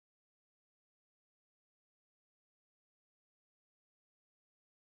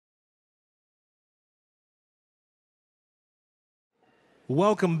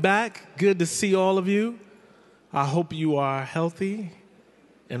Welcome back. Good to see all of you. I hope you are healthy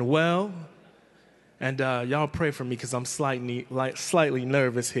and well. And y'all pray for me because I'm slightly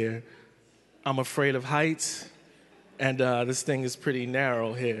nervous here. I'm afraid of heights, and this thing is pretty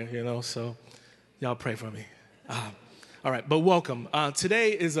narrow here, so y'all pray for me. All right, but welcome.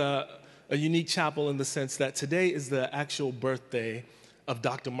 Today is a unique chapel in the sense that today is the actual birthday of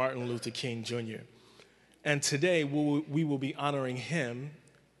Dr. Martin Luther King, Jr. And today we will be honoring him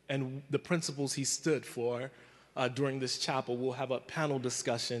and the principles he stood for during this chapel. We'll have a panel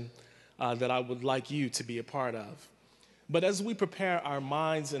discussion that I would like you to be a part of. But as we prepare our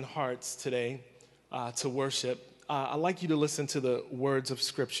minds and hearts today to worship, I'd like you to listen to the words of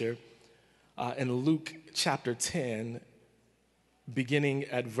Scripture in Luke chapter 10, beginning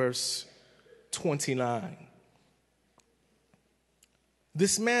at verse 29.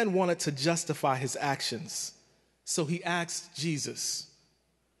 This man wanted to justify his actions, so he asked Jesus,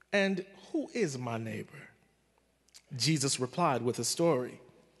 "And who is my neighbor?" Jesus replied with a story.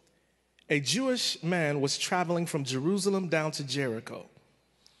 A Jewish man was traveling from Jerusalem down to Jericho,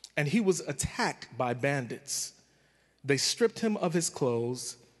 and he was attacked by bandits. They stripped him of his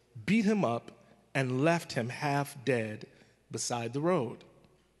clothes, beat him up, and left him half dead beside the road.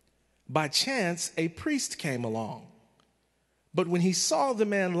 By chance, a priest came along. But when he saw the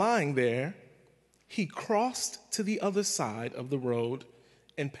man lying there, he crossed to the other side of the road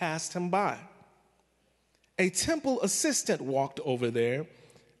and passed him by. A temple assistant walked over there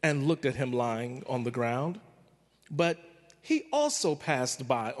and looked at him lying on the ground, but he also passed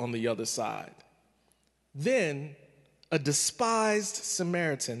by on the other side. Then a despised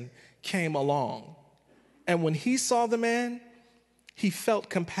Samaritan came along, and when he saw the man, he felt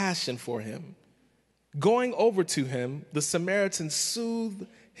compassion for him. Going over to him, the Samaritan soothed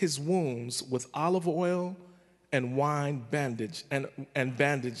his wounds with olive oil and wine and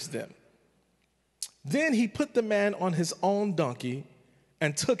bandaged them. Then he put the man on his own donkey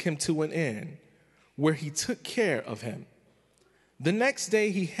and took him to an inn, where he took care of him. The next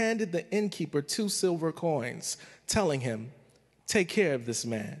day he handed the innkeeper 2 silver coins, telling him, "Take care of this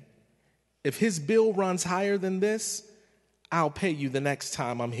man. If his bill runs higher than this, I'll pay you the next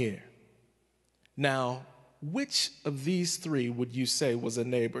time I'm here." Now, which of these 3 would you say was a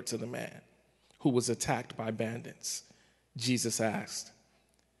neighbor to the man who was attacked by bandits? Jesus asked.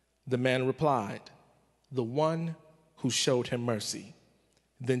 The man replied, "The one who showed him mercy."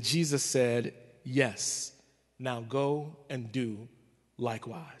 Then Jesus said, "Yes, now go and do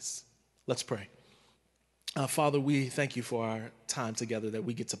likewise." Let's pray. Father, we thank you for our time together, that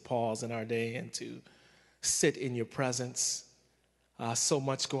we get to pause in our day and to sit in your presence. So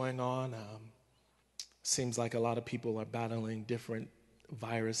much going on. Seems like a lot of people are battling different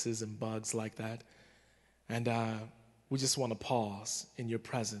viruses and bugs like that. And we just want to pause in your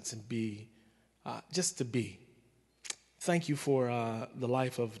presence and be, just to be. Thank you for the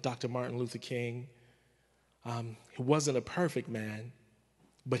life of Dr. Martin Luther King. He wasn't a perfect man,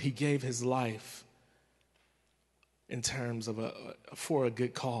 but he gave his life in terms of for a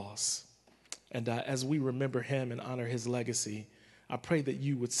good cause. And as we remember him and honor his legacy, I pray that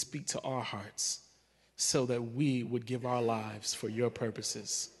you would speak to our hearts so that we would give our lives for your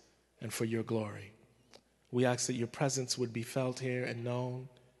purposes and for your glory. We ask that your presence would be felt here and known,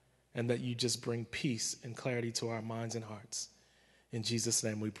 and that you just bring peace and clarity to our minds and hearts. In Jesus'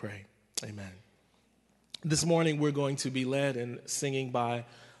 name we pray. Amen. This morning we're going to be led in singing by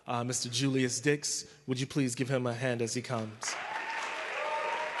Mr. Julius Dix. Would you please give him a hand as he comes?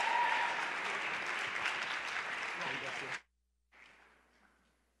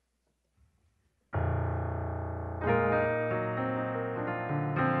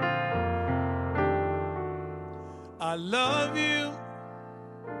 I love you.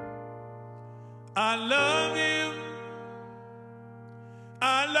 I love you.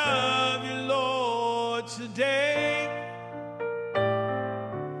 I love you, Lord, today,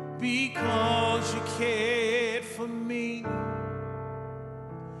 because you cared for me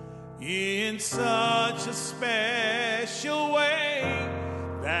in such a special way.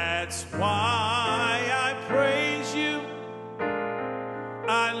 That's why I praise you.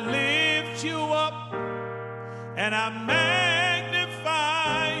 I lift you up and I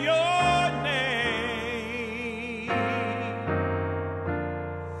magnify your name.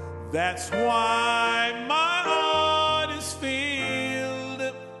 That's why my heart is filled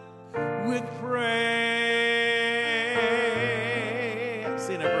with praise.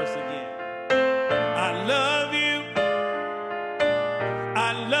 Say that verse again. I love you.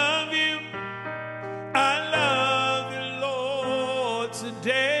 I love you. I love you, Lord,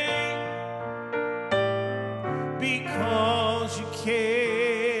 today, because you care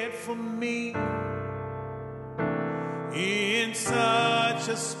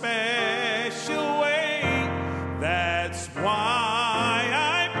such a special way. That's why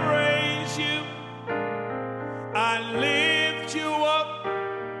I praise you. I lift you up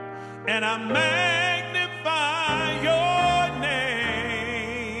and I magnify your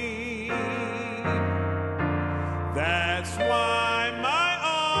name. That's why my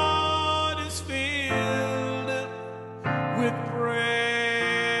heart is filled with praise.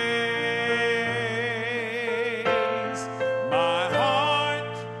 My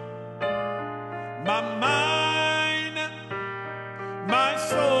heart, my mind, my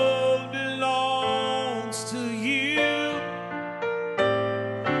soul belongs to you.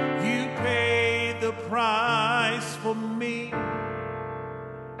 You paid the price for me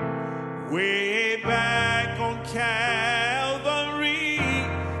way back on Calvary.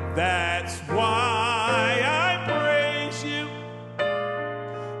 That's why I praise you.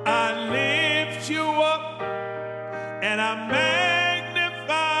 I lift you up and I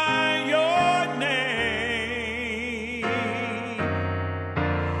magnify your name.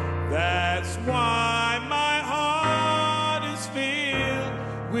 That's why my heart is filled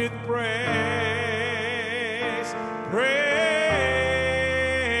with praise. Praise.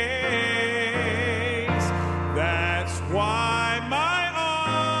 That's why my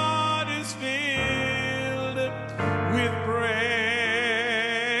heart is filled with praise.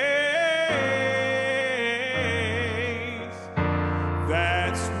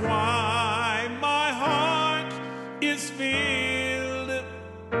 That's why my heart is filled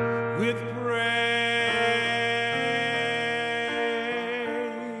with praise.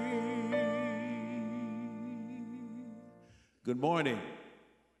 Good morning.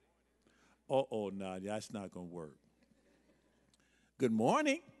 Uh-oh, no, that's not going to work. Good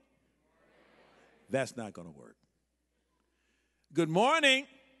morning. That's not going to work. Good morning.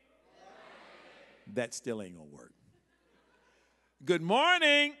 That still ain't going to work. Good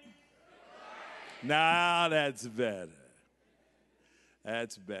morning. Now that's better.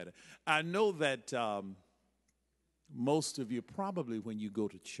 That's better. I know that most of you probably when you go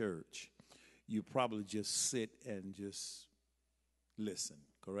to church, you probably just sit and just listen,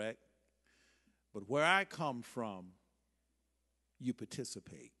 correct? But where I come from, you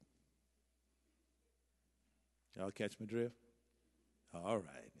participate. Y'all catch my drift? All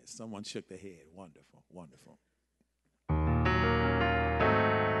right. Someone shook their head. Wonderful, wonderful.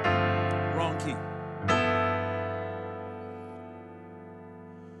 Wrong key.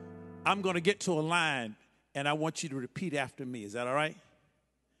 I'm going to get to a line, and I want you to repeat after me. Is that all right?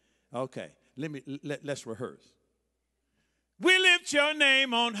 Okay. Let's rehearse. We lift your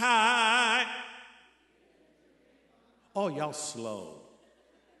name on high. Oh, y'all slow.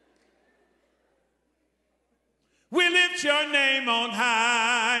 We lift your name on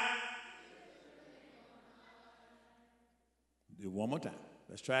high. Do it one more time.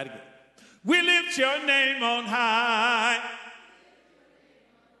 Let's try it again. We lift your name on high.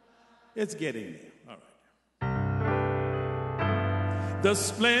 It's getting there. All right. The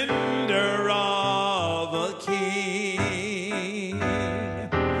splendor of a king,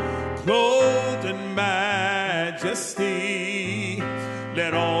 clothed in majesty.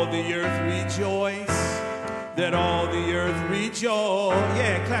 Let all the earth rejoice. Let all the earth rejoice.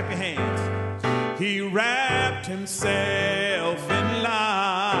 Yeah, clap your hands. He wrapped himself in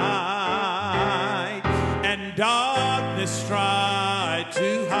light, and darkness tried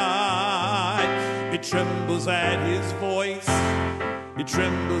to hide. It trembles at his voice. It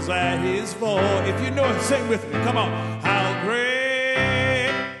trembles at his voice. If you know it, sing with me. Come on. How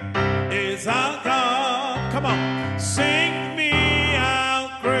great is our God. Come on. Sing me,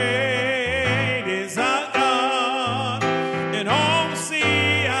 how great is our God. And all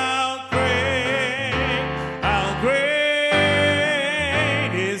see how great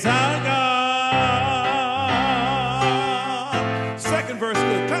is our God. Second verse,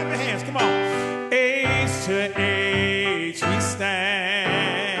 good. Clap your hands. Come on. Age to age he stands.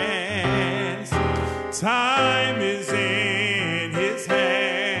 Time is in his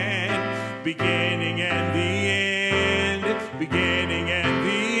hand. Beginning and the end. Beginning and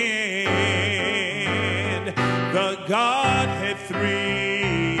the end. The Godhead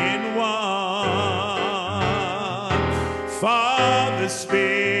three in one. Father,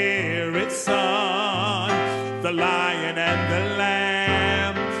 Spirit, Son. The Lion and the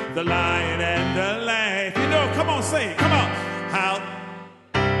Lamb. The Lion and the Lamb. You know, come on, sing. Come on. How?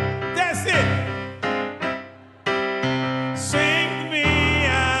 That's it. Sing me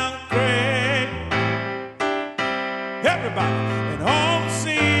how great. Everybody. And all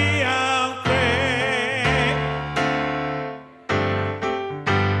see how great.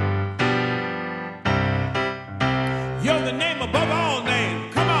 You're the name above all names.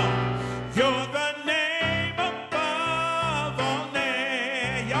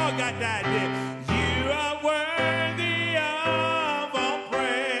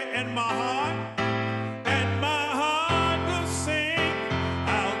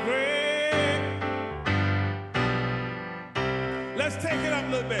 Take it up a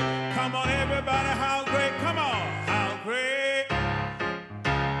little bit. Come on, everybody, how great. Come on, how great.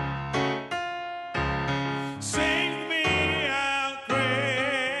 Sing me, how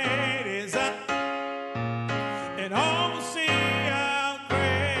great is our, and all will see how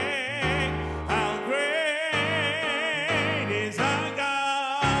great is our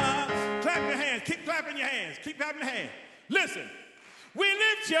God. Clap your hands. Keep clapping your hands. Keep clapping your hands. Listen, we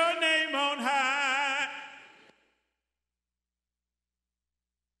lift your name on high.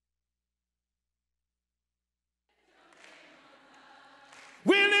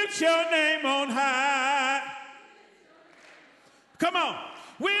 We lift your name on high. Come on.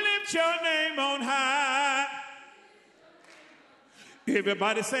 We lift your name on high.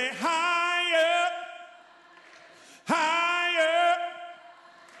 Everybody say higher, higher,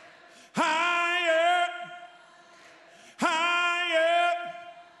 higher, higher.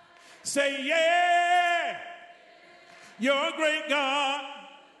 Say yeah, you're a great God.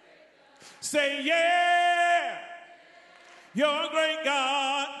 Say yeah, you're a great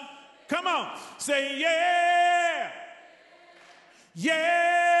God. Come on. Say yeah.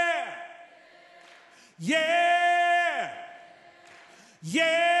 Yeah. Yeah.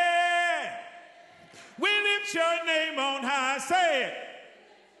 Yeah. We lift your name on high. Say it.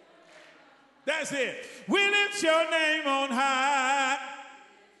 That's it. We lift your name on high.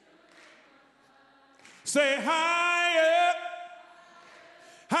 Say higher.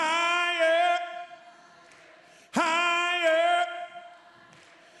 Higher. Higher.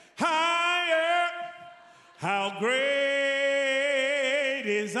 Higher. How great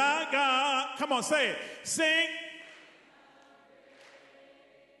is our God. Come on, say it. Sing.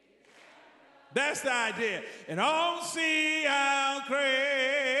 That's the idea. And all see how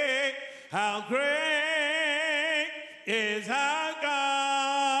great is our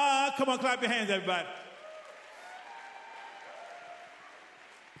God. Come on, clap your hands, everybody.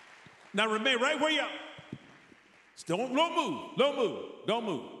 Now remain right where you are. Don't move, don't move, don't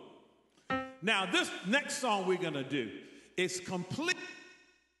move. Now this next song we're gonna do is complete.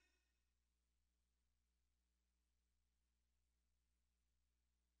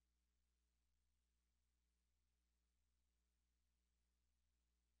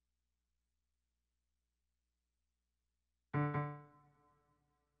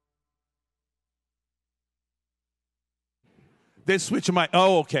 They switch your mic.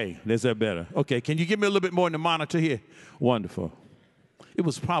 Oh, okay. Is that better? Okay. Can you give me a little bit more in the monitor here? Wonderful. It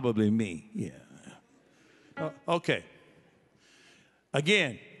was probably me. Yeah. Okay.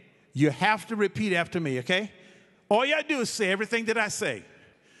 Again, you have to repeat after me, okay? All you gotta do is say everything that I say.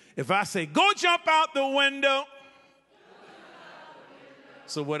 If I say, go jump out the window.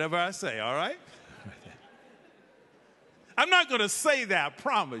 So whatever I say, all right? I'm not going to say that, I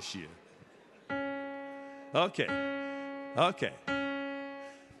promise you. Okay. Okay.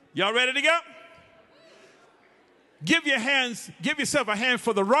 Y'all ready to go? Give yourself a hand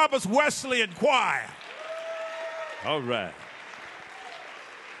for the Roberts Wesleyan Choir. All right.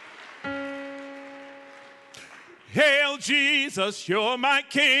 Hail Jesus, you're my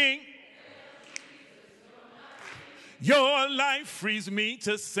King. Your life frees me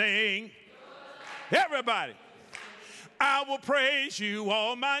to sing. Everybody. I will praise you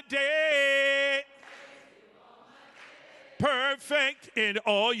all my day. Perfect in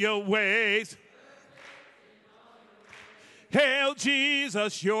all your ways. Hail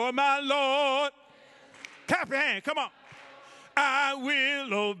Jesus, you're my Lord. Clap your hand, come on. I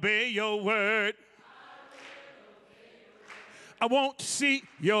will obey your word. I want to see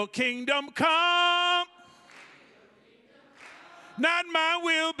your kingdom come. Not my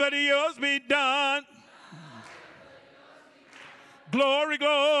will, but yours be done. Glory,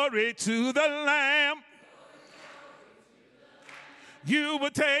 glory to the Lamb. You will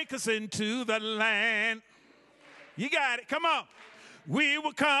take us into the land. You got it. Come on. We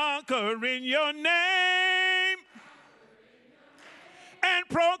will conquer in your name and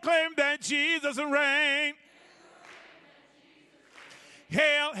proclaim that Jesus reigns.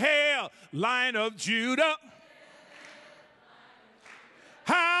 Hail, hail, Lion of Judah.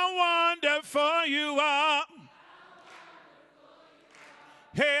 How wonderful you are.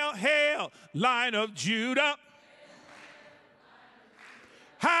 Hail, hail, Lion of Judah.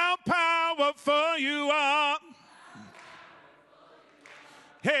 How powerful you are.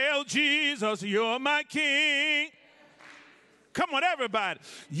 Hail Jesus, you're my King. Come on, everybody.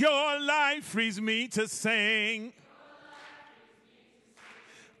 Your life frees me to sing.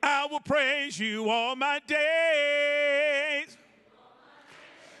 I will praise you all my days.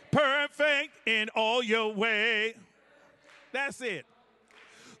 Perfect in all your ways. That's it.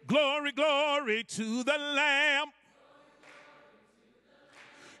 Glory, glory to the Lamb.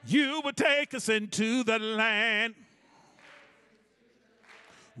 You will take us into the land.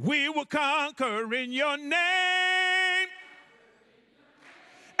 We will conquer in your name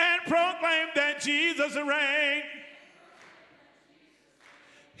and proclaim that Jesus reigns.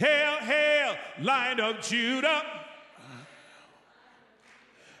 Hail, hail, Lion of Judah.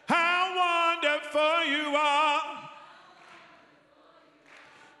 How wonderful you are.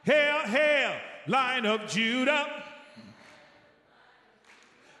 Hail, hail, Lion of Judah.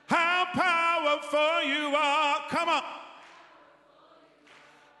 How powerful you are. Come on.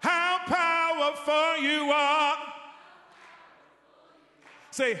 How powerful you are.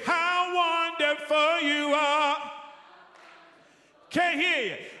 Say, how wonderful you are. Can't hear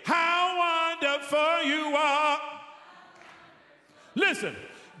you. How wonderful you are. Listen,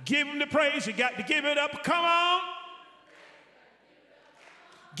 give him the praise. You got to give it up. Come on.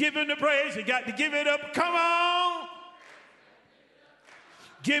 Give him the praise. You got to give it up. Come on.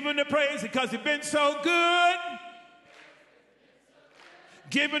 Give him the praise because he's been so good.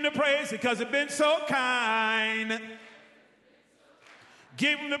 Give him the praise because he's been so kind.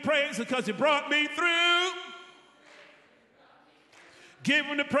 Give him the praise because he brought me through. Give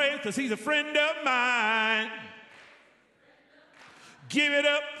him the praise because he's a friend of mine. Give it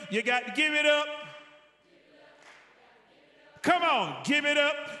up. You got to give it up. Come on, give it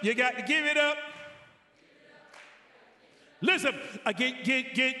up. You got to give it up. Listen, give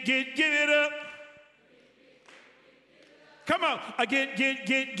it up. Come on, give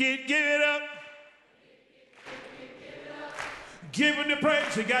it up. Give him the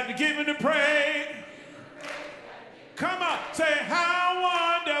praise. You got to give him the praise. Come on, say how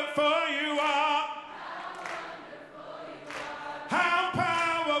wonderful you are. How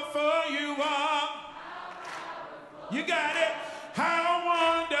powerful you are. You got it.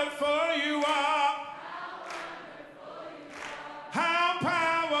 How wonderful you are. How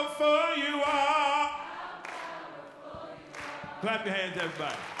powerful you are. Clap your hands,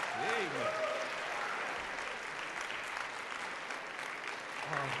 everybody. Amen.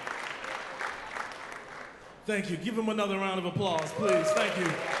 Thank you. Give him another round of applause, please. Thank you.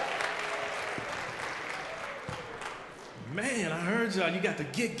 Man, I heard y'all. You got to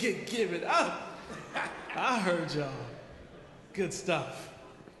give it up. I heard y'all. Good stuff.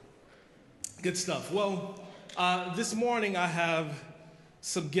 Good stuff. Well, this morning I have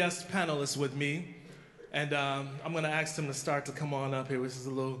some guest panelists with me, and I'm going to ask them to start to come on up here, which is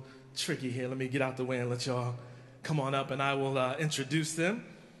a little tricky here. Let me get out the way and let y'all come on up, and I will introduce them.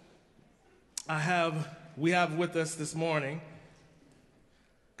 We have with us this morning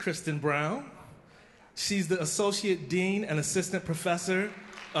Kristen Brown. She's the Associate Dean and Assistant Professor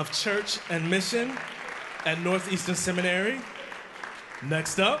of Church and Mission at Northeastern Seminary.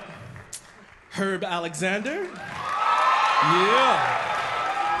 Next up, Herb Alexander. Yeah.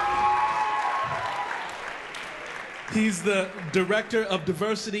 He's the Director of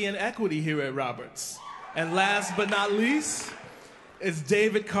Diversity and Equity here at Roberts. And last but not least is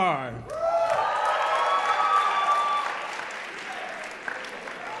David Carr.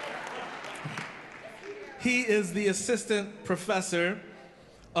 He is the Assistant Professor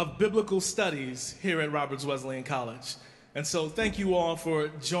of Biblical Studies here at Roberts Wesleyan College. And so thank you all for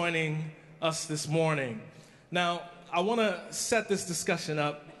joining us this morning. Now, I want to set this discussion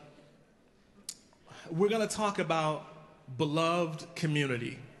up. We're going to talk about beloved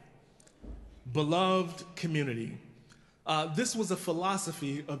community. Beloved community. This was a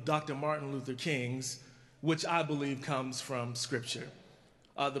philosophy of Dr. Martin Luther King's, which I believe comes from Scripture.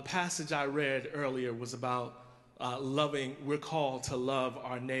 The passage I read earlier was about we're called to love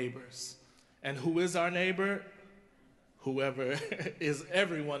our neighbors. And who is our neighbor? Whoever is,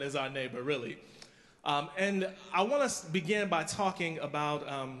 everyone is our neighbor, really. And I want to begin by talking about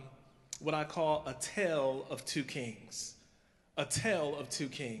what I call a tale of two kings. A tale of two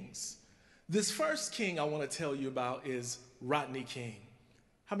kings. This first king I want to tell you about is Rodney King.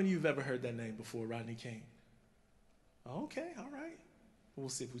 How many of you have ever heard that name before, Rodney King? Okay, all right. We'll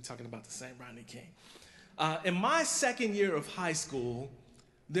see if we're talking about the same Rodney King. In my second year of high school,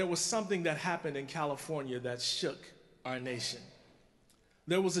 there was something that happened in California that shook our nation.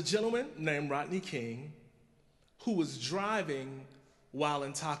 There was a gentleman named Rodney King who was driving while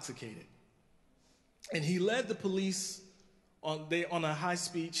intoxicated. And he led the police on a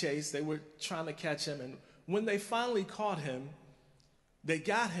high-speed chase. They were trying to catch him. And when they finally caught him, they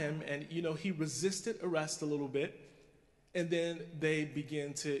got him, and he resisted arrest a little bit. And then they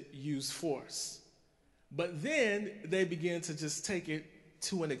began to use force. But then they began to just take it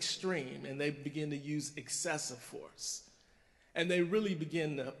to an extreme, and they began to use excessive force. And they really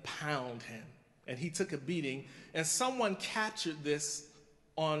began to pound him. And he took a beating, and someone captured this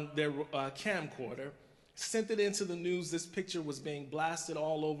on their camcorder, sent it into the news. This picture was being blasted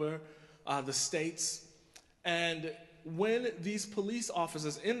all over the states. And when these police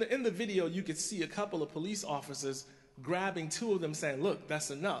officers, in the video, you could see a couple of police officers grabbing two of them saying, look, that's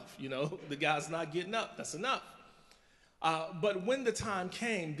enough. You know, the guy's not getting up. That's enough. But when the time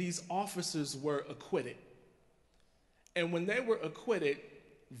came, these officers were acquitted. And when they were acquitted,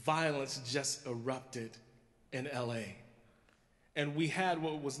 violence just erupted in LA. And we had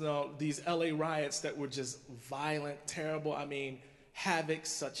what was known, these LA riots that were just violent, terrible. I mean, havoc,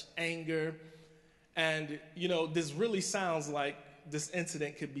 such anger. And, you know, this really sounds like this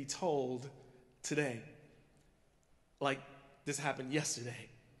incident could be told today. Like this happened yesterday.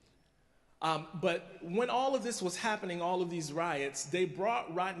 But when all of this was happening, all of these riots, they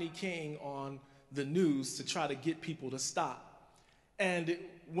brought Rodney King on the news to try to get people to stop. And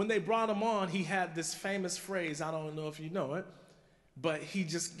when they brought him on, he had this famous phrase, I don't know if you know it, but he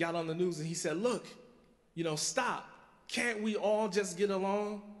just got on the news and he said, look, you know, stop. Can't we all just get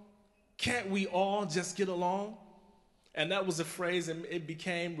along? Can't we all just get along? And that was a phrase, and it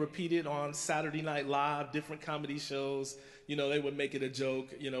became repeated on Saturday Night Live, different comedy shows. You know, they would make it a joke,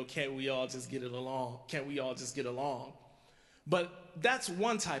 you know, can't we all just get it along? Can't we all just get along? But that's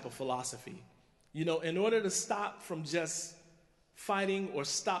one type of philosophy. You know, in order to stop from just fighting or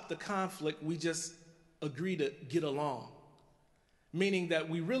stop the conflict, we just agree to get along. Meaning that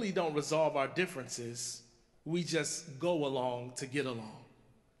we really don't resolve our differences, we just go along to get along.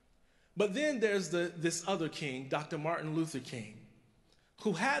 But then there's this other king, Dr. Martin Luther King,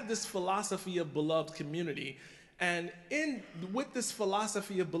 who had this philosophy of beloved community. And with this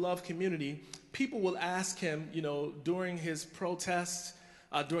philosophy of beloved community, people will ask him, you know, during his protests,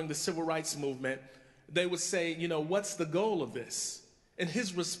 during the civil rights movement, they would say, you know, what's the goal of this? And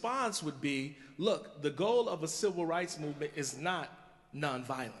his response would be, look, the goal of a civil rights movement is not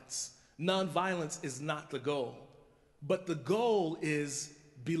nonviolence. Nonviolence is not the goal, but the goal is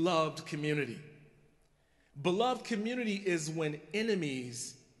beloved community. Beloved community is when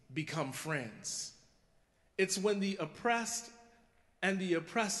enemies become friends. It's when the oppressed and the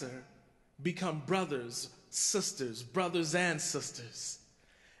oppressor become brothers, sisters, brothers and sisters.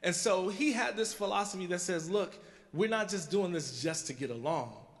 And so he had this philosophy that says, look, we're not just doing this just to get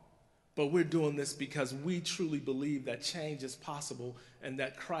along, but we're doing this because we truly believe that change is possible and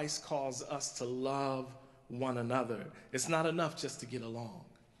that Christ calls us to love one another. It's not enough just to get along.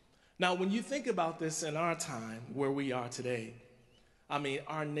 Now, when you think about this in our time where we are today, I mean,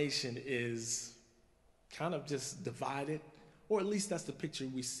 our nation is kind of just divided, or at least that's the picture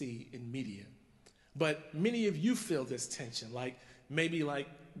we see in media. But many of you feel this tension, like maybe like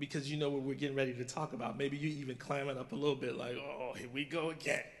because you know what we're getting ready to talk about, maybe you even clamming up a little bit like, oh, here we go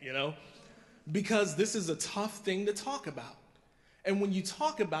again, you know? Because this is a tough thing to talk about. And when you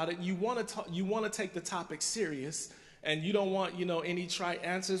talk about it, you want to take the topic serious, and you don't want, you know, any trite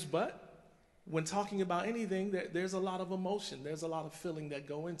answers, but when talking about anything, there's a lot of emotion, there's a lot of feeling that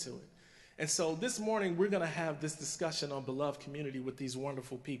go into it. And so this morning, we're going to have this discussion on beloved community with these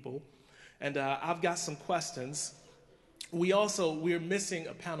wonderful people. And I've got some questions. We're missing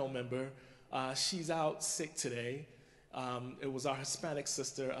a panel member. She's out sick today. It was our Hispanic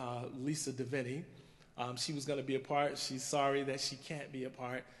sister, Lisa DeVinny. She was going to be a part. She's sorry that she can't be a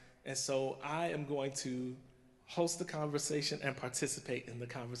part. And so I am going to host the conversation and participate in the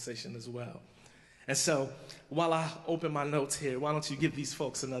conversation as well. And so while I open my notes here, why don't you give these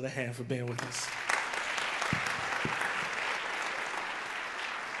folks another hand for being with us.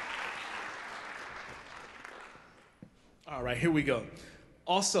 All right, here we go.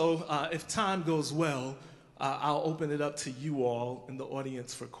 Also, if time goes well, I'll open it up to you all in the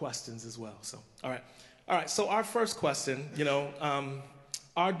audience for questions as well. So, all right. So our first question, you know,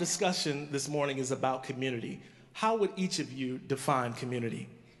 our discussion this morning is about community. How would each of you define community?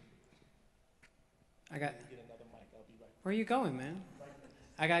 Where are you going, man?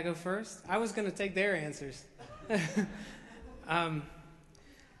 I gotta go first? I was gonna take their answers.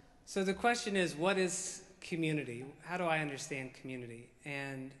 So the question is, what is community? How do I understand community?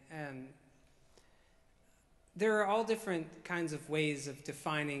 And there are all different kinds of ways of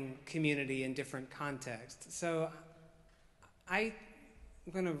defining community in different contexts. So I'm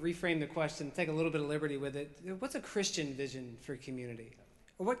going to reframe the question, take a little bit of liberty with it. What's a Christian vision for community?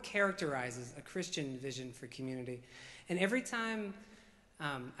 Or what characterizes a Christian vision for community? And every time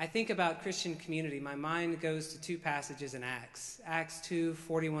I think about Christian community, my mind goes to two passages in Acts. Acts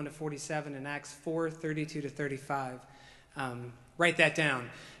 2:41-47 and Acts 4:32-35. Write that down.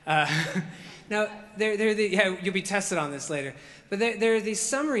 Now, you'll be tested on this later. But there are these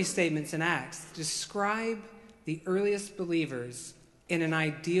summary statements in Acts that describe the earliest believers in an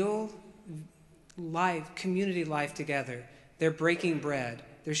ideal life, community life together. They're breaking bread,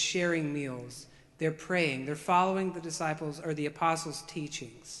 they're sharing meals, they're praying, they're following the disciples or the apostles'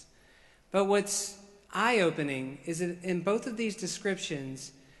 teachings. But what's eye-opening is that in both of these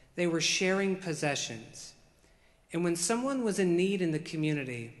descriptions, they were sharing possessions. And when someone was in need in the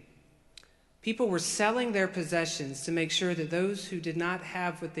community, people were selling their possessions to make sure that those who did not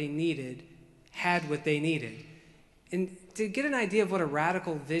have what they needed had what they needed. And to get an idea of what a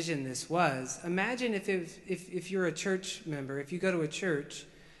radical vision this was, imagine if you're a church member, if you go to a church,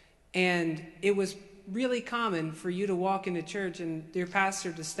 and it was really common for you to walk into church and your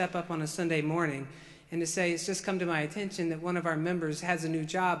pastor to step up on a Sunday morning and to say, it's just come to my attention that one of our members has a new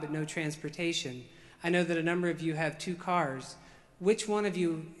job but no transportation. I know that a number of you have 2 cars. Which one of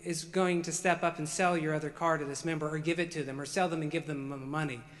you is going to step up and sell your other car to this member or give it to them or sell them and give them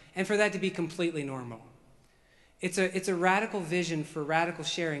money? And for that to be completely normal. It's a radical vision for radical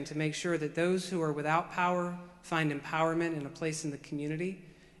sharing to make sure that those who are without power find empowerment and a place in the community,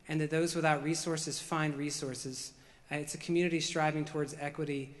 and that those without resources find resources. It's a community striving towards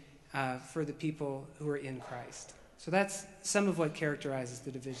equity for the people who are in Christ. So that's some of what characterizes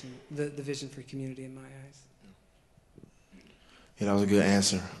the vision for community in my eyes. Yeah, that was a good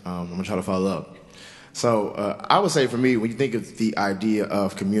answer. I'm going to try to follow up. So I would say for me, when you think of the idea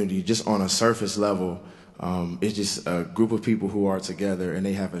of community, just on a surface level, it's just a group of people who are together and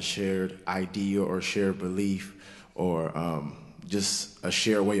they have a shared idea or shared belief or just a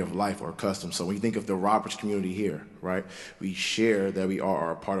shared way of life or custom. So when you think of the Roberts community here, right, we share that we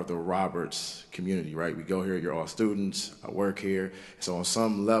are a part of the Roberts community, right? We go here, you're all students, I work here. So on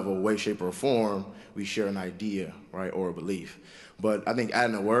some level, way, shape, or form, we share an idea, right, or a belief. But I think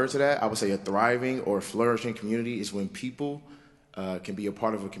adding a word to that, I would say a thriving or flourishing community is when people can be a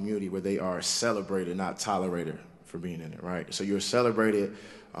part of a community where they are celebrated, not tolerated for being in it, right? So you're celebrated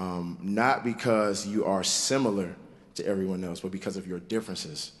not because you are similar to everyone else, but because of your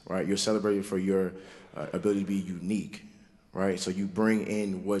differences, right? You're celebrated for your ability to be unique, right? So you bring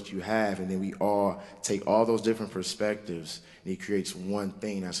in what you have, and then we all take all those different perspectives, and it creates one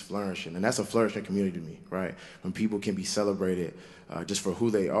thing that's flourishing. And that's a flourishing community to me, right? When people can be celebrated just for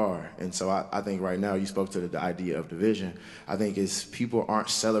who they are. And so I think right now you spoke to the idea of division. I think it's people aren't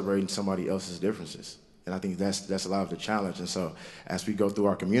celebrating somebody else's differences. And I think that's a lot of the challenge. And so as we go through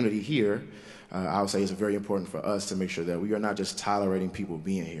our community here, I would say it's very important for us to make sure that we are not just tolerating people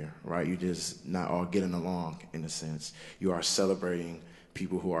being here, right? You're just not all getting along in a sense. You are celebrating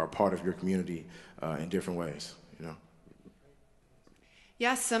people who are a part of your community in different ways, you know?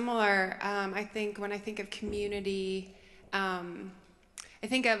 Yeah, similar. I think when I think of community, I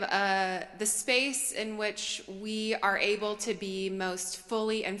think of the space in which we are able to be most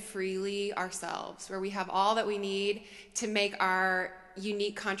fully and freely ourselves, where we have all that we need to make our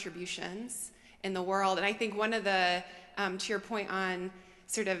unique contributions in the world. And I think one of the, to your point on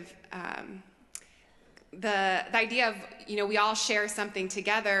sort of the idea of, you know, we all share something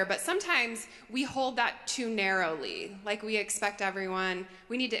together, but sometimes we hold that too narrowly. Like we expect everyone,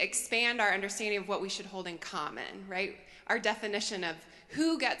 we need to expand our understanding of what we should hold in common, right? Our definition of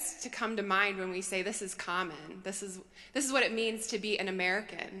who gets to come to mind when we say this is common. This is what it means to be an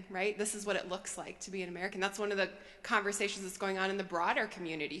American, right? This is what it looks like to be an American. That's one of the conversations that's going on in the broader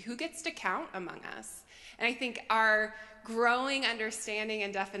community. Who gets to count among us? And I think our growing understanding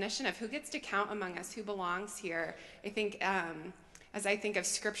and definition of who gets to count among us, who belongs here, I think as I think of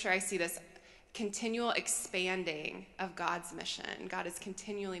Scripture, I see this continual expanding of God's mission. God is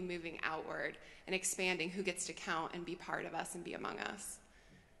continually moving outward and expanding who gets to count and be part of us and be among us.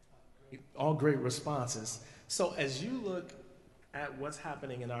 All great responses. So as you look at what's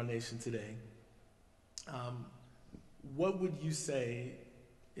happening in our nation today, what would you say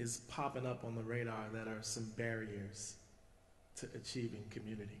is popping up on the radar that are some barriers to achieving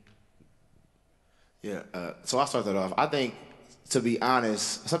community? Yeah, so I'll start that off. I think, to be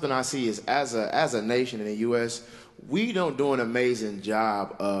honest, something I see is as a nation in the U.S., we don't do an amazing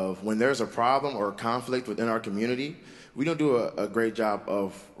job of when there's a problem or a conflict within our community, we don't do a great job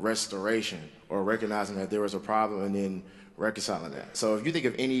of restoration or recognizing that there was a problem and then reconciling that. So if you think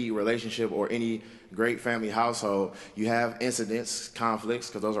of any relationship or any great family household, you have incidents, conflicts,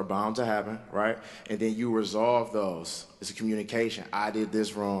 because those are bound to happen, right? And then you resolve those. It's a communication. I did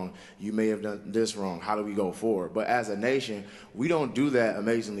this wrong. You may have done this wrong. How do we go forward? But as a nation, we don't do that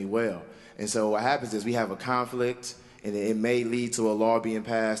amazingly well. And so what happens is we have a conflict, and it may lead to a law being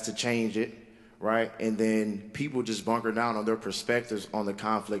passed to change it, right? And then people just bunker down on their perspectives on the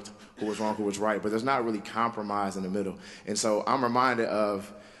conflict, who was wrong, who was right. But there's not really compromise in the middle. And so I'm reminded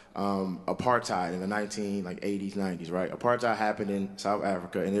of apartheid in the 80s, 90s, right? Apartheid happened in South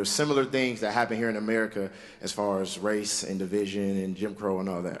Africa, and there were similar things that happened here in America as far as race and division and Jim Crow and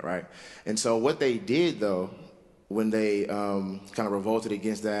all that, right? And so what they did, though, when they kind of revolted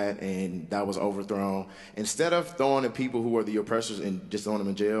against that and that was overthrown, instead of throwing the people who were the oppressors and just throwing them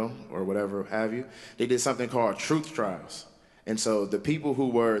in jail or whatever have you, they did something called truth trials. And so the people who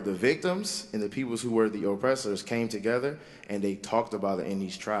were the victims and the people who were the oppressors came together and they talked about it in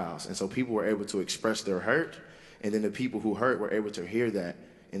these trials. And so people were able to express their hurt, and then the people who hurt were able to hear that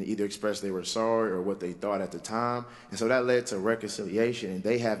and either express they were sorry or what they thought at the time. And so that led to reconciliation, and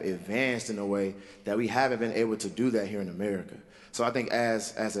they have advanced in a way that we haven't been able to do that here in America. So I think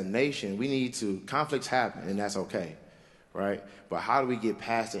as a nation, we need to, conflicts happen, and that's okay, right? But how do we get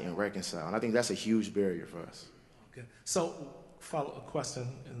past it and reconcile? And I think that's a huge barrier for us. Okay. So, follow a question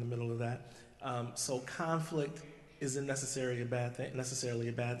in the middle of that. So, conflict isn't necessarily a bad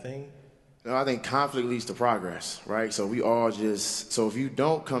thing. No, I think conflict leads to progress, right? So we all just, so if you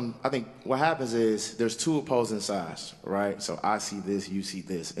don't come, I think what happens is there's two opposing sides, right? So I see this, you see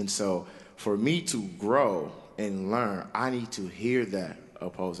this. And so for me to grow and learn, I need to hear that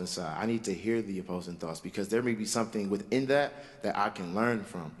opposing side. I need to hear the opposing thoughts, because there may be something within that I can learn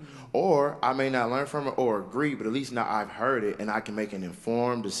from. Mm-hmm. Or I may not learn from it or agree, but at least now I've heard it and I can make an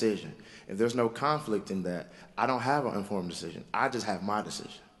informed decision. If there's no conflict in that, I don't have an informed decision. I just have my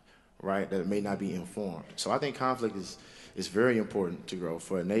decision, right? That may not be informed. So I think conflict is very important to grow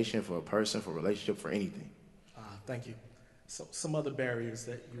for a nation, for a person, for a relationship, for anything. Thank you. So some other barriers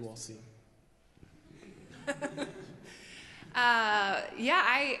that you all see. Yeah,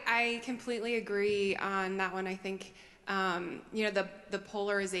 I completely agree on that one. I think, the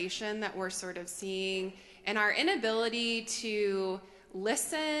polarization that we're sort of seeing and our inability to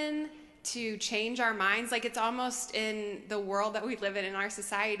listen, to change our minds. Like, it's almost in the world that we live in our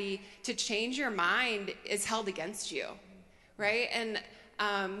society, to change your mind is held against you, right? And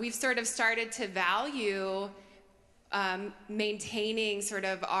we've sort of started to value maintaining sort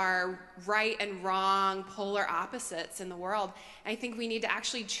of our right and wrong polar opposites in the world. And I think we need to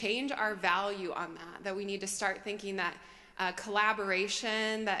actually change our value on that we need to start thinking that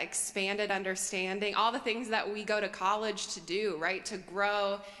collaboration, that expanded understanding, all the things that we go to college to do, right, to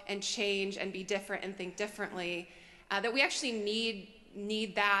grow and change and be different and think differently, that we actually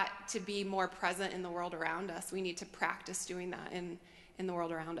need that to be more present in the world around us. We need to practice doing that in the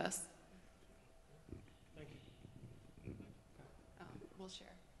world around us. We'll share.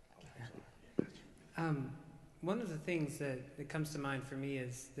 One of the things that comes to mind for me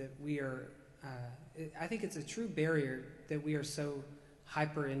is that we are, I think it's a true barrier that we are so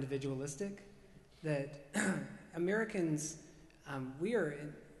hyper-individualistic, that Americans,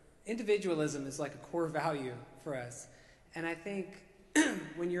 individualism is like a core value for us. And I think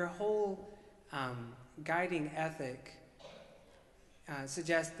when your whole guiding ethic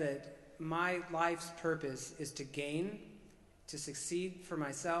suggests that my life's purpose is to gain, to succeed for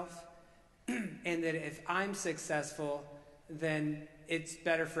myself, and that if I'm successful, then it's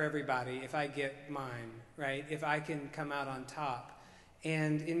better for everybody if I get mine, right? If I can come out on top.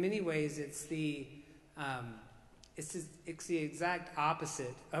 And in many ways, it's the exact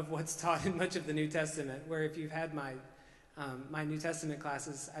opposite of what's taught in much of the New Testament, where if you've had my New Testament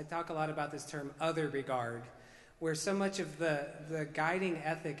classes, I talk a lot about this term other regard, where so much of the guiding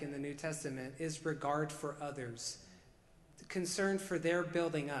ethic in the New Testament is regard for others, concern for their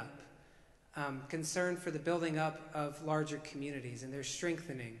building up, concern for the building up of larger communities and their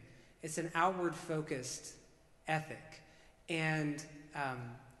strengthening. It's an outward-focused ethic. And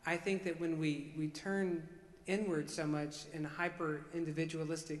I think that when we turn inward so much in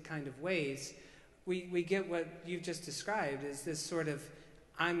hyper-individualistic kind of ways, we get what you've just described as this sort of,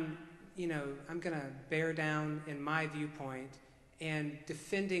 I'm going to bear down in my viewpoint, and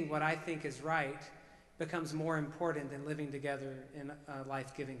defending what I think is right becomes more important than living together in a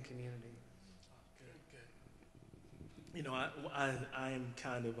life-giving community. Good. I am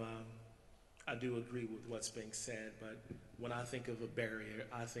kind of, I do agree with what's being said, but when I think of a barrier,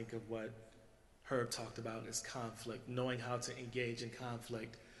 I think of what Herb talked about as conflict, knowing how to engage in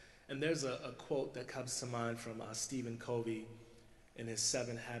conflict. And there's a quote that comes to mind from Stephen Covey in his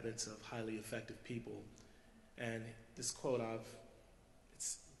 7 Habits of Highly Effective People. And this quote,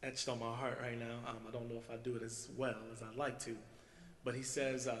 it's etched on my heart right now. I don't know if I do it as well as I'd like to. But he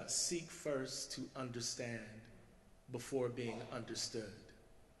says, seek first to understand before being understood.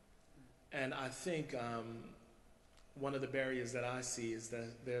 And I think one of the barriers that I see is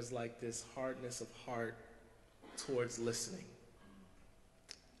that there's like this hardness of heart towards listening.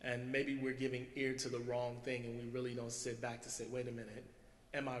 And maybe we're giving ear to the wrong thing, and we really don't sit back to say, wait a minute,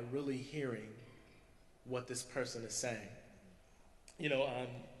 am I really hearing what this person is saying? You know,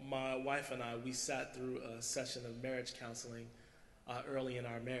 my wife and I, we sat through a session of marriage counseling early in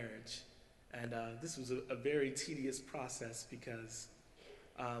our marriage. And this was a very tedious process because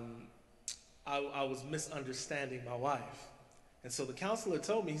I was misunderstanding my wife. And so the counselor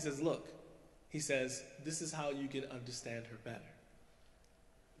told me, he says, look, he says, this is how you can understand her better.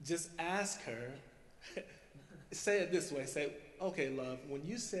 Just ask her, say it this way, say, okay, love, when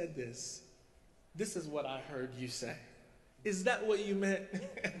you said this, this is what I heard you say. Is that what you meant?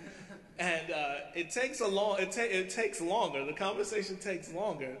 And it takes longer. The conversation takes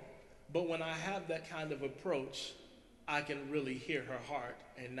longer. But when I have that kind of approach, I can really hear her heart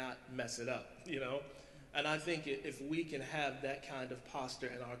and not mess it up, you know? And I think if we can have that kind of posture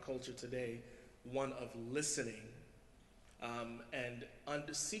in our culture today, one of listening and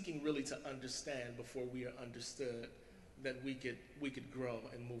seeking really to understand before we are understood, then we could grow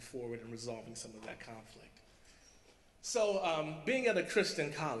and move forward in resolving some of that conflict. So being at a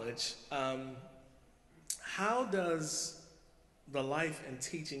Christian college, how does the life and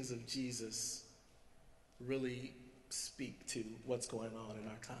teachings of Jesus really speak to what's going on in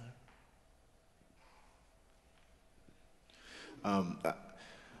our time?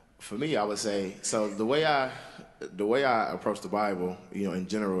 For me, I would say, so the way I approach the Bible, you know, in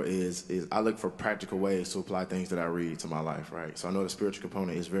general is I look for practical ways to apply things that I read to my life, right? So I know the spiritual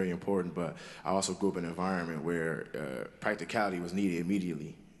component is very important, but I also grew up in an environment where practicality was needed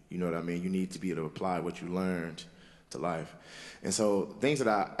immediately. You know what I mean? You need to be able to apply what you learned to life. And so things that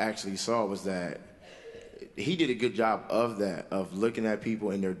I actually saw was that he did a good job of that, of looking at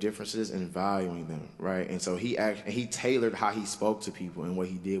people and their differences and valuing them, right? And so he tailored how he spoke to people and what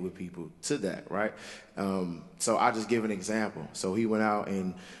he did with people to that, right? So I'll just give an example. So he went out,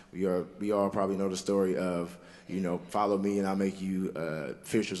 and we all probably know the story of, you know, follow me and I'll make you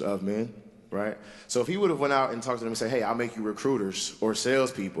fishers of men, right? So if he would have went out and talked to them and said, hey, I'll make you recruiters or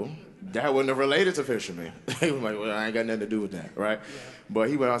salespeople, that wouldn't have related to fishermen. They were like, well, I ain't got nothing to do with that, right? Yeah. But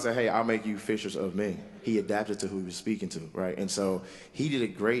he went out and said, hey, I'll make you fishers of men. He adapted to who he was speaking to, right? And so he did a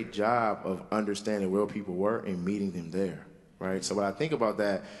great job of understanding where people were and meeting them there, right? So when I think about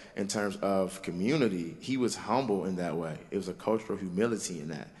that in terms of community, he was humble in that way. It was a cultural humility in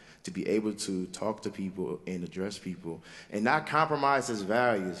that, to be able to talk to people and address people and not compromise his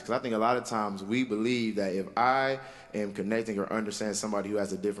values. Because I think a lot of times we believe that if I am connecting or understand somebody who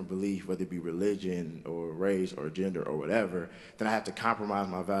has a different belief, whether it be religion or race or gender or whatever, then I have to compromise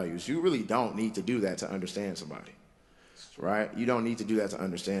my values. You really don't need to do that to understand somebody, right? You don't need to do that to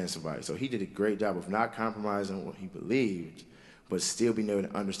understand somebody. So he did a great job of not compromising what he believed, but still being able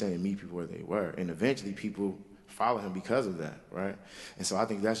to understand and meet people where they were. And eventually people follow him because of that, right? And so I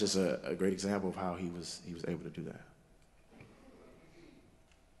think that's just a great example of how he was able to do that.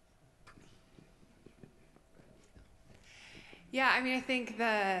 Yeah, I mean, I think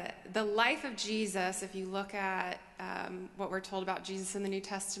the life of Jesus, if you look at what we're told about Jesus in the New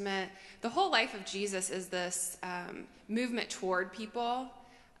Testament, the whole life of Jesus is this movement toward people,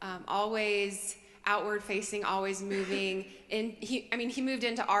 always outward facing, always moving. He moved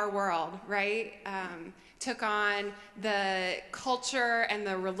into our world, right? Took on the culture and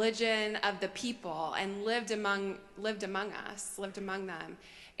the religion of the people and lived among them,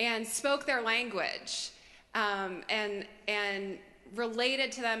 and spoke their language, and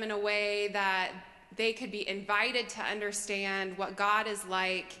related to them in a way that they could be invited to understand what God is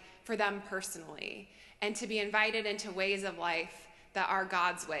like for them personally, and to be invited into ways of life that are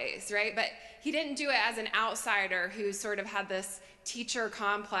God's ways, right? But he didn't do it as an outsider who sort of had this teacher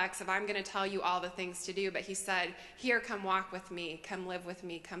complex of, I'm going to tell you all the things to do. But he said, here, come walk with me, come live with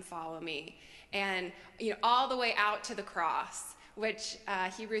me, come follow me. And, you know, all the way out to the cross, which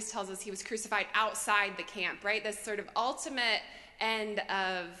Hebrews tells us he was crucified outside the camp, right? This sort of ultimate end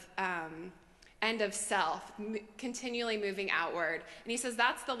of self, continually moving outward. And he says,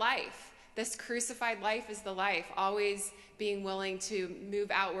 that's the life. This crucified life is the life, always being willing to move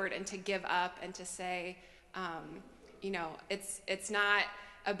outward and to give up and to say, it's not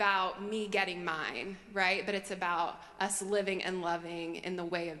about me getting mine, right? But it's about us living and loving in the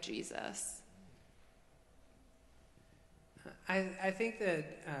way of Jesus. I think that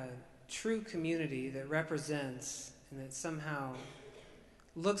true community that represents and that somehow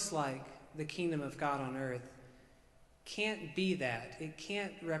looks like the kingdom of God on earth can't be that. It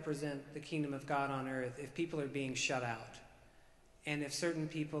can't represent the kingdom of God on earth if people are being shut out, and if certain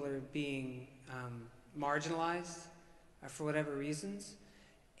people are being marginalized for whatever reasons.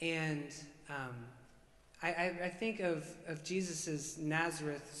 And I think of Jesus'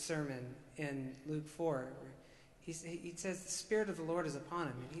 Nazareth sermon in Luke 4. he says the Spirit of the Lord is upon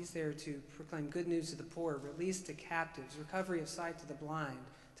him, and he's there to proclaim good news to the poor, release to captives, recovery of sight to the blind,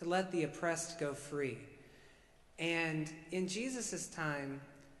 to let the oppressed go free. And in Jesus' time,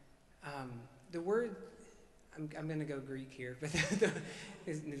 the word, I'm going to go Greek here, but the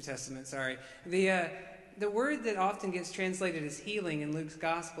New Testament, sorry. The word that often gets translated as healing in Luke's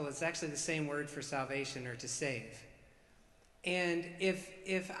gospel is actually the same word for salvation or to save. And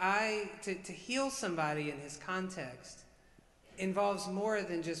to heal somebody in his context involves more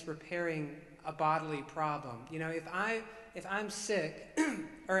than just repairing a bodily problem. You know, if I'm sick,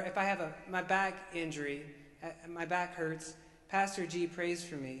 or if I have my back injury, my back hurts, Pastor G prays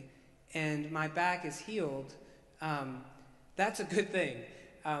for me, and my back is healed, that's a good thing.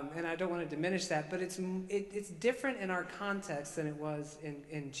 And I don't want to diminish that, but it's different in our context than it was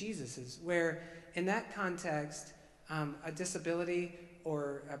in Jesus's, where in that context, a disability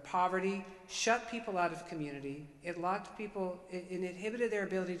or a poverty shut people out of community. It locked people, it inhibited their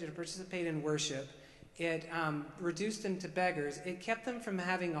ability to participate in worship. It reduced them to beggars. It kept them from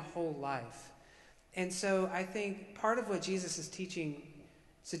having a whole life. And so I think part of what Jesus' teaching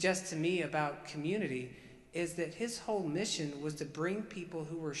suggests to me about community is that his whole mission was to bring people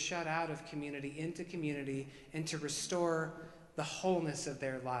who were shut out of community into community and to restore the wholeness of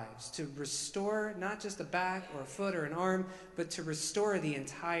their lives, to restore not just a back or a foot or an arm, but to restore the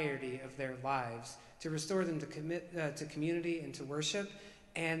entirety of their lives, to restore them to commit to community and to worship.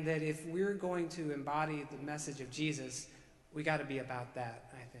 And that if we're going to embody the message of Jesus, we got to be about that,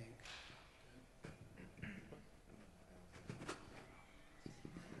 I think.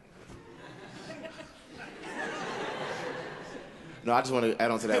 No, I just want to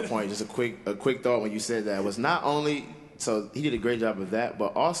add on to that point. Just a quick thought when you said that was not only, so he did a great job of that,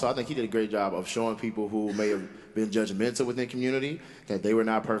 but also I think he did a great job of showing people who may have been judgmental within community that they were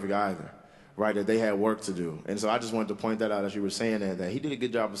not perfect either, right? That they had work to do. And so I just wanted to point that out as you were saying that he did a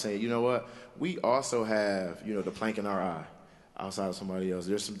good job of saying, you know what, we also have, the plank in our eye outside of somebody else.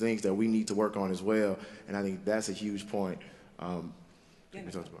 There's some things that we need to work on as well, and I think that's a huge point we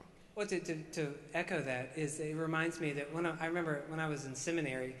talked about. Well, to echo that is it reminds me that I remember when I was in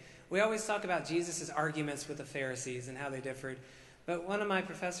seminary, we always talk about Jesus' arguments with the Pharisees and how they differed. But one of my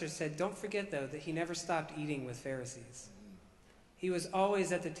professors said, don't forget, though, that he never stopped eating with Pharisees. He was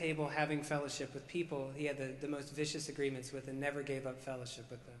always at the table having fellowship with people he had the most vicious agreements with and never gave up fellowship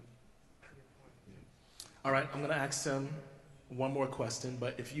with them. All right, I'm going to ask them one more question,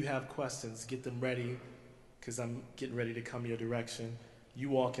 but if you have questions, get them ready because I'm getting ready to come your direction.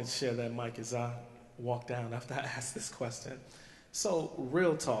 You all can share that mic as I walk down after I ask this question. So,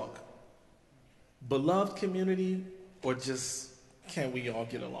 real talk. Beloved community or just can we all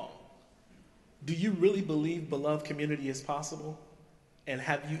get along? Do you really believe beloved community is possible? And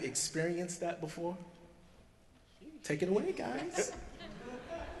have you experienced that before? Take it away, guys.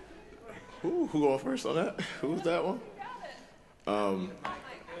 Who going first on that? Who's that one?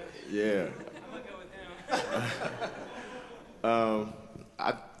 Yeah.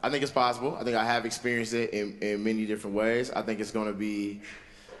 I think it's possible. I think I have experienced it in many different ways. I think it's going to be,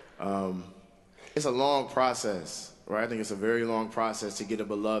 it's a long process, right? I think it's a very long process to get a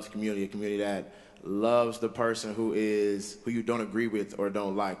beloved community, a community that loves the person who you don't agree with or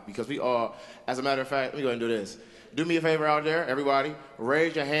don't like. Because we all, as a matter of fact, let me go ahead and do this. Do me a favor out there, everybody.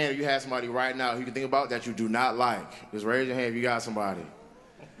 Raise your hand if you have somebody right now who you can think about that you do not like. Just raise your hand if you got somebody.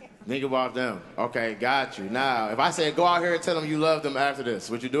 Think about them. Okay, got you. Now, if I say go out here and tell them you love them after this,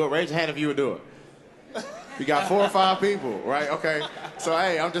 would you do it? Raise your hand if you would do it. You got 4 or 5 people, right? Okay. So,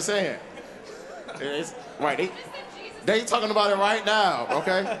 hey, I'm just saying. Right. They talking about it right now,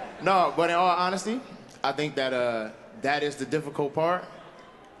 okay? No, but in all honesty, I think that that is the difficult part,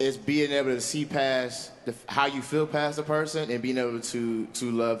 is being able to see past how you feel past the person and being able to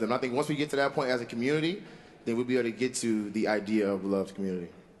love them. I think once we get to that point as a community, then we'll be able to get to the idea of beloved community.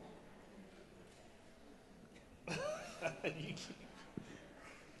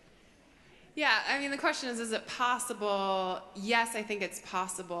 Yeah, I mean, the question is it possible? Yes, I think it's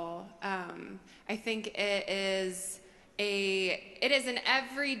possible. I think it is an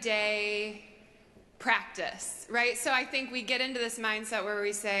everyday practice, right? So I think we get into this mindset where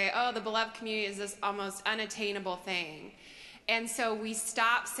we say, oh, the beloved community is this almost unattainable thing. And so we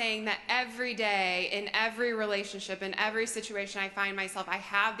stop saying that every day, in every relationship, in every situation I find myself, I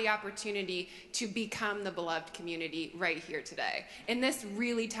have the opportunity to become the beloved community right here today, in this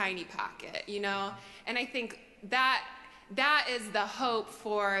really tiny pocket, And I think that is the hope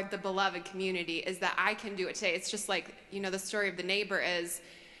for the beloved community, is that I can do it today. It's just like, the story of the neighbor is,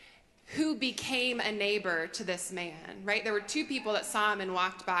 who became a neighbor to this man, right? There were two people that saw him and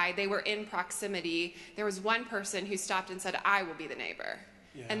walked by. They were in proximity. There was one person who stopped and said, I will be the neighbor.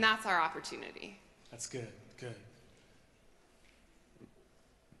 Yeah. And that's our opportunity. That's good, good.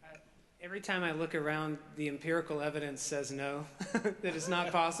 Every time I look around, the empirical evidence says no, that it's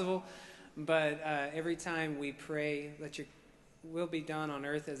not possible. But every time we pray, let your will be done on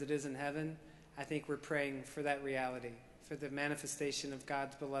earth as it is in heaven, I think we're praying for that reality, for the manifestation of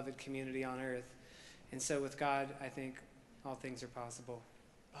God's beloved community on earth. And so with God, I think all things are possible.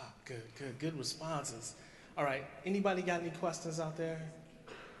 Ah, good responses. All right, anybody got any questions out there?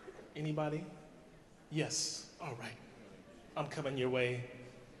 Anybody? Yes, all right. I'm coming your way.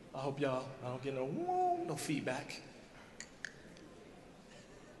 I hope y'all, I don't get no feedback.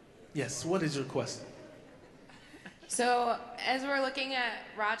 Yes, what is your question? So as we're looking at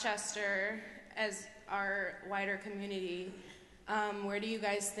Rochester as our wider community, where do you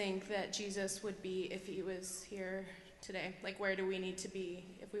guys think that Jesus would be if he was here today? Like, where do we need to be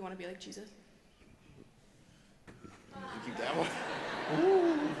if we want to be like Jesus? You keep that one.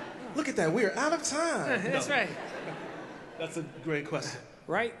 Ooh, look at that, we're out of time. That's right. That's a great question.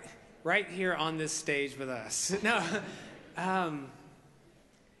 Right here on this stage with us. No,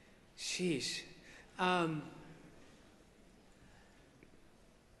 sheesh.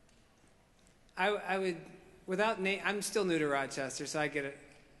 I would, without name, I'm still new to Rochester, so I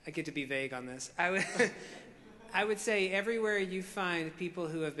get to be vague on this. I would say everywhere you find people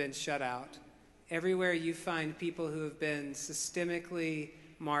who have been shut out, everywhere you find people who have been systemically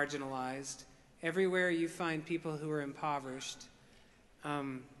marginalized, everywhere you find people who are impoverished,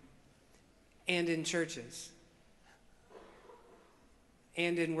 and in churches,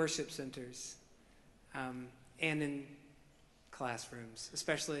 and in worship centers, and in classrooms,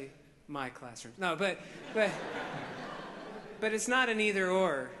 especially my classrooms. No, but it's not an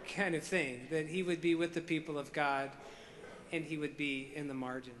either-or kind of thing, that he would be with the people of God and he would be in the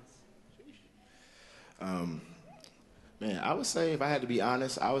margins. Man, I would say, if I had to be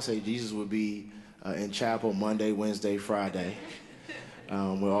honest, I would say Jesus would be in chapel Monday, Wednesday, Friday,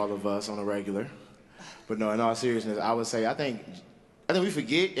 with all of us on a regular. But no, in all seriousness, I would say I think we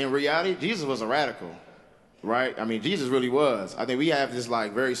forget, in reality, Jesus was a radical, right? I mean, Jesus really was. I think we have this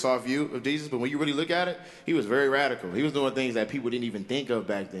like very soft view of Jesus, but when you really look at it, he was very radical. He was doing things that people didn't even think of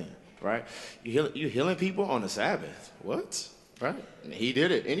back then, right? You healing people on the Sabbath. What? Right? He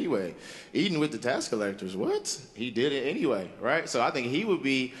did it anyway. Eating with the tax collectors. What? He did it anyway, right? So I think he would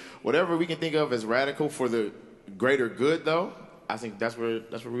be whatever we can think of as radical for the greater good, though. I think that's where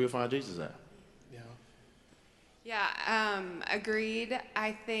we would find Jesus at. Yeah, agreed.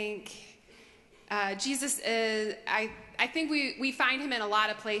 I think Jesus is, I think we find him in a lot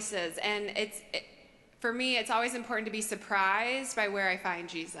of places, and for me, it's always important to be surprised by where I find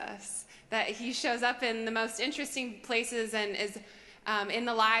Jesus. That he shows up in the most interesting places and is in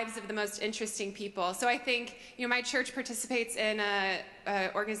the lives of the most interesting people. So I think, my church participates in a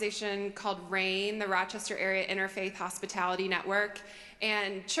organization called RAIN, the Rochester Area Interfaith Hospitality Network.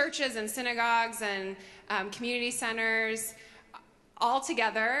 And churches and synagogues and community centers all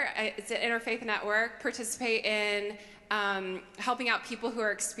together, it's an interfaith network, participate in helping out people who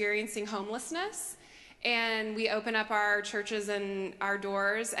are experiencing homelessness. And we open up our churches and our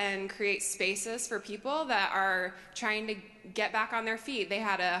doors and create spaces for people that are trying to get back on their feet. They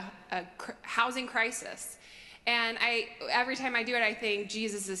had a housing crisis. And every time I do it, I think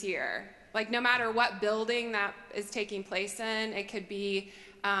Jesus is here. Like, no matter what building that is taking place in, it could be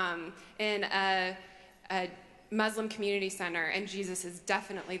in a Muslim community center, and Jesus is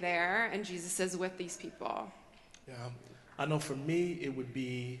definitely there, and Jesus is with these people. Yeah, I know for me, it would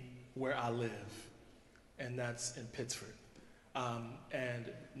be where I live, and that's in Pittsford. And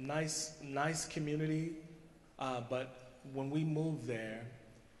nice community, but when we moved there,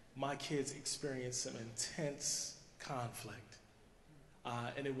 my kids experienced some intense conflict.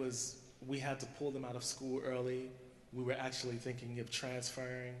 And we had to pull them out of school early. We were actually thinking of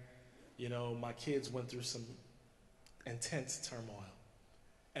transferring. My kids went through some intense turmoil.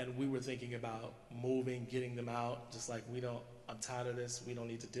 And we were thinking about moving, getting them out, just like I'm tired of this, we don't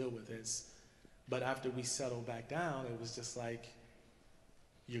need to deal with this. But after we settled back down, it was just like,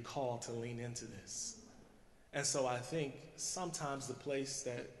 you're called to lean into this. And so I think sometimes the place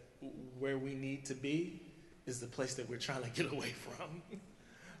where we need to be is the place that we're trying to get away from.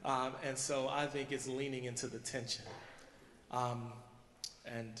 And so I think it's leaning into the tension.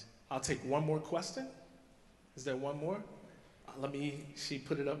 And I'll take one more question. Is there one more? She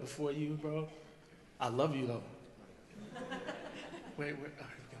put it up before you, bro. I love you, though. Wait, all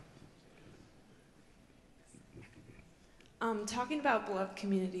right, Talking about beloved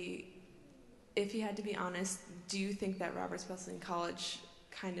community, if you had to be honest, do you think that Roberts Wesleyan College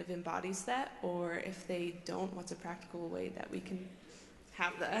kind of embodies that? Or if they don't, what's a practical way that we can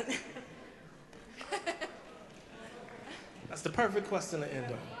have that? That's the perfect question to end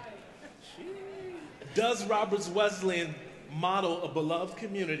on. Does Roberts Wesleyan model a beloved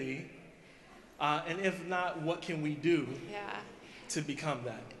community? And if not, what can we do to become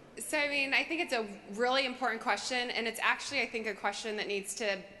that? So, I mean, I think it's a really important question, and it's actually, I think, a question that needs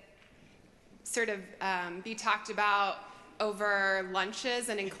to sort of be talked about over lunches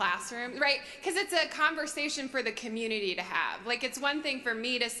and in classrooms, right? Because it's a conversation for the community to have. Like, it's one thing for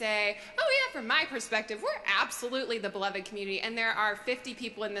me to say, oh yeah, from my perspective, we're absolutely the beloved community, and there are 50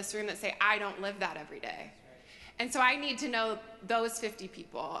 people in this room that say, I don't live that every day. And so I need to know those 50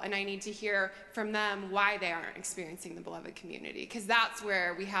 people, and I need to hear from them why they aren't experiencing the beloved community, because that's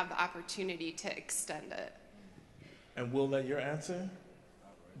where we have the opportunity to extend it. And we'll let your answer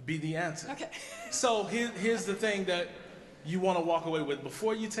be the answer. Okay. So here's the thing that you want to walk away with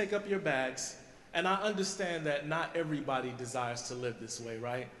before you take up your bags. And I understand that not everybody desires to live this way,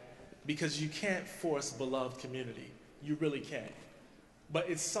 right? Because you can't force beloved community. You really can't. But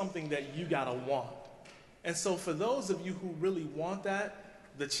it's something that you got to want. And so for those of you who really want that,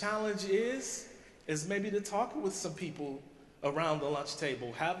 the challenge is maybe to talk with some people around the lunch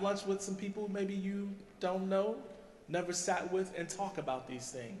table. Have lunch with some people maybe you don't know, never sat with, and talk about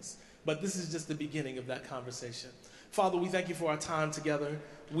these things. But this is just the beginning of that conversation. Father, we thank you for our time together.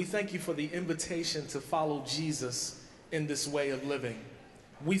 We thank you for the invitation to follow Jesus in this way of living.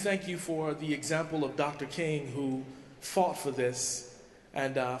 We thank you for the example of Dr. King, who fought for this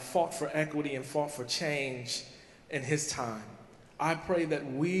and fought for equity and fought for change in his time. I pray that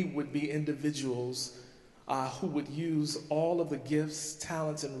we would be individuals who would use all of the gifts,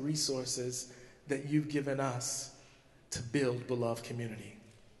 talents, and resources that you've given us to build beloved community.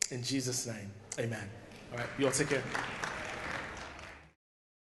 In Jesus' name, amen. All right, you all take care.